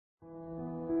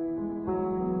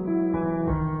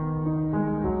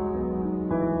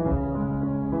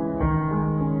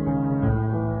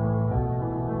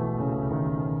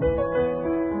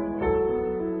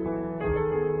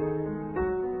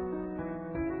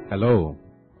Hello.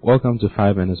 Welcome to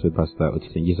 5 Minutes with Pastor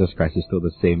Otis. Jesus Christ is still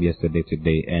the same yesterday,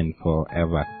 today, and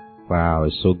forever. Wow,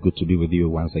 it's so good to be with you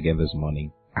once again this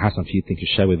morning. I have some few things to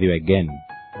share with you again.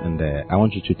 And I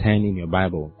want you to turn in your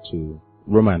Bible to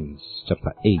Romans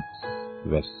chapter 8,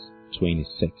 verse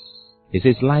 26. It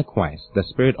says, "Likewise, the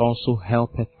Spirit also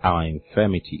helpeth our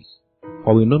infirmities.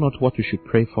 For we know not what we should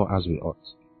pray for as we ought,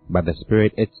 but the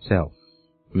Spirit itself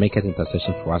maketh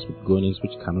intercession for us with groanings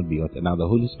which cannot be uttered." Now the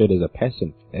Holy Spirit is a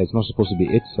person. It's not supposed to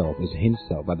be itself, it's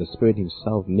himself, but the Spirit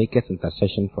himself maketh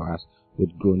intercession for us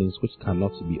with groanings which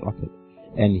cannot be uttered.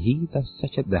 And he that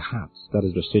searcheth the hearts, that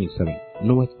is verse 27,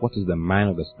 knoweth what is the mind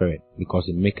of the Spirit, because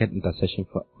he maketh intercession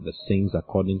for the saints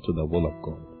according to the will of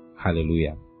God.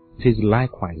 Hallelujah. It says,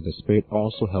 "Likewise, the Spirit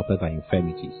also helpeth our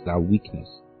infirmities," our weakness.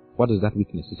 What is that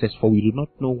weakness? It says, "For we do not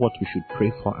know what we should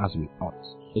pray for as we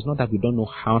ought." It's not that we don't know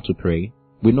how to pray.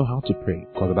 We know how to pray,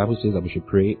 because the Bible says that we should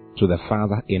pray to the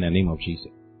Father in the name of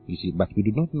Jesus. You see, but we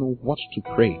do not know what to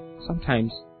pray.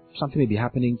 Sometimes something may be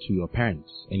happening to your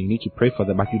parents, and you need to pray for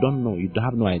them, but you don't know. You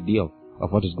have no idea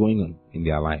of what is going on in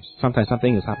their lives. Sometimes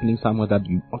something is happening somewhere that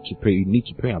you ought to pray, you need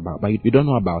to pray about, but you don't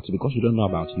know about it. Because you don't know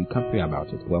about it, you can't pray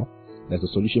about it. Well, there's a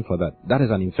solution for that. That is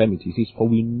an infirmity. It says, "For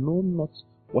we know not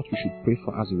what we should pray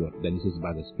for as we ought." Then it says,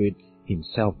 "By the Spirit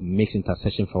himself makes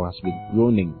intercession for us with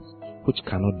groanings which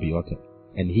cannot be uttered.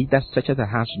 And he that searcheth the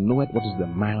hearts knoweth what is the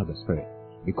mind of the Spirit,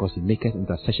 because he maketh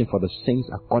intercession for the saints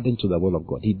according to the will of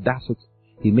God." He does it.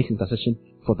 He makes intercession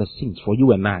for the saints, for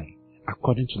you and I,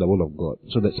 according to the will of God.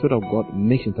 So the Spirit of God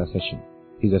makes intercession.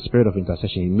 He's a Spirit of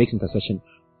intercession. He makes intercession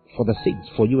for the saints,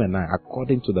 for you and I,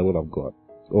 according to the will of God.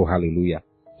 Oh, hallelujah.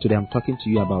 Today I'm talking to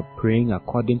you about praying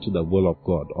according to the will of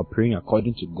God, or praying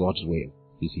according to God's will.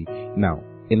 You see, now,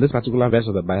 in this particular verse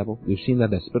of the Bible, we've seen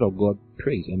that the Spirit of God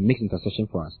prays and makes intercession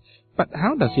for us. But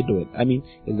how does he do it? I mean,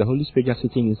 is the Holy Spirit just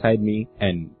sitting inside me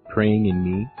and praying in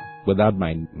me without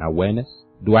my awareness?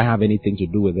 Do I have anything to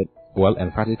do with it? Well,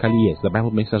 emphatically, yes. The Bible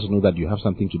makes us know that you have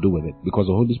something to do with it, because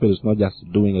the Holy Spirit is not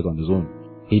just doing it on his own.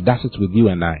 He does it with you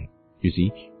and I. You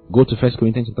see, go to 1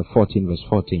 Corinthians chapter 14, verse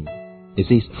 14. It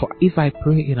says, "For if I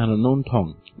pray in an unknown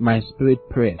tongue, my spirit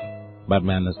prayeth, but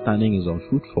my understanding is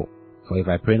unfruitful. For if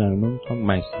I pray in an unknown tongue,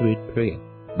 my spirit prayeth,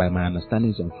 but my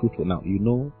understanding is unfruitful." Now, you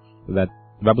know that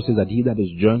the Bible says that he that is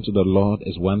joined to the Lord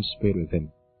is one spirit with him.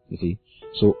 You see?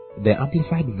 So, the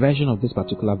amplified version of this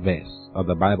particular verse of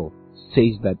the Bible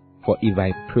says that, "For if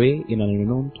I pray in an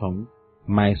unknown tongue,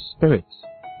 my spirit,"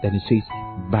 then it says,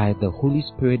 "by the Holy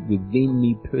Spirit within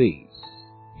me prays."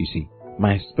 You see?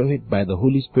 My spirit by the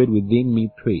Holy Spirit within me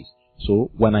prays.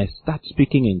 So, when I start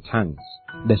speaking in tongues,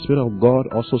 the Spirit of God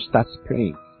also starts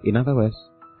praying. In other words,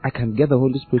 I can get the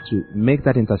Holy Spirit to make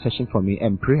that intercession for me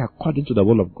and pray according to the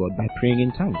will of God by praying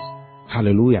in tongues.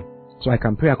 Hallelujah. So I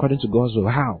can pray according to God's will.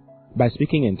 How? By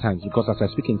speaking in tongues. Because as I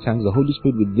speak in tongues, the Holy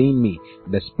Spirit within me,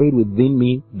 the Spirit within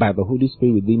me, by the Holy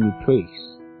Spirit within me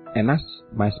prays. And as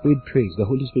my spirit prays, the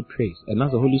Holy Spirit prays. And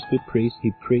as the Holy Spirit prays,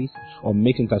 he prays or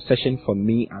makes intercession for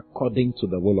me according to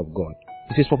the will of God.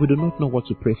 It says, "For we do not know what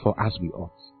to pray for as we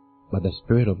ought, but the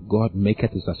Spirit of God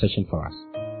maketh intercession for us."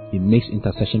 He makes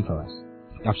intercession for us.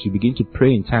 As you begin to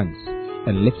pray in tongues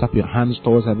and lift up your hands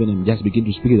towards heaven and just begin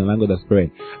to speak in the language of the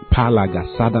Spirit.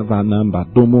 Palagasada vanamba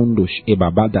domondosh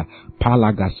ebabada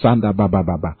palagasanda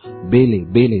bababa bele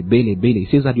bele bele bele. It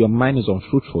says that your mind is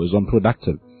unfruitful, is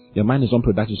unproductive. Your mind is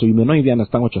unproductive, so you may not even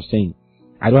understand what you're saying.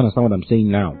 I don't understand what I'm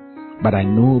saying now, but I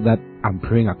know that I'm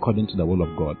praying according to the will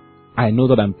of God. I know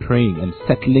that I'm praying and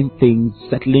settling things,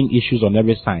 settling issues on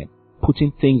every side,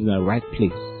 putting things in the right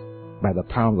place by the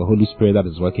power of the Holy Spirit that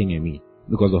is working in me.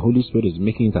 Because the Holy Spirit is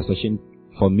making intercession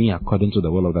for me according to the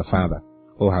will of the Father.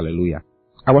 Oh, hallelujah.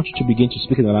 I want you to begin to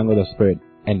speak in the language of the Spirit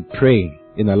and pray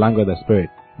in the language of the Spirit.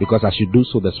 Because as you do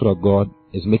so, the Spirit of God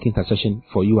is making intercession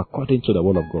for you according to the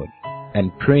will of God.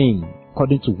 And praying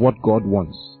according to what God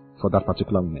wants for that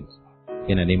particular moment.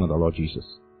 In the name of the Lord Jesus.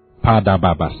 Pada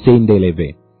baba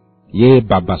sendeleve. Ye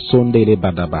baba sondele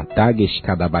badaba dagish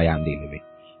kadabayandeleve.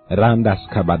 Randas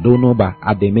kabadonoba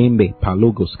ademembe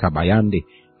palogos kabayande.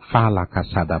 Fala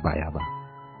kasada bayaba.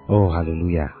 Oh,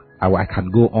 hallelujah. I can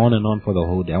go on and on for the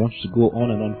whole day. I want you to go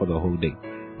on and on for the whole day.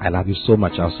 I love you so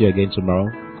much. I'll see you again tomorrow.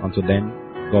 Until then,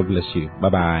 God bless you.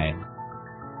 Bye-bye.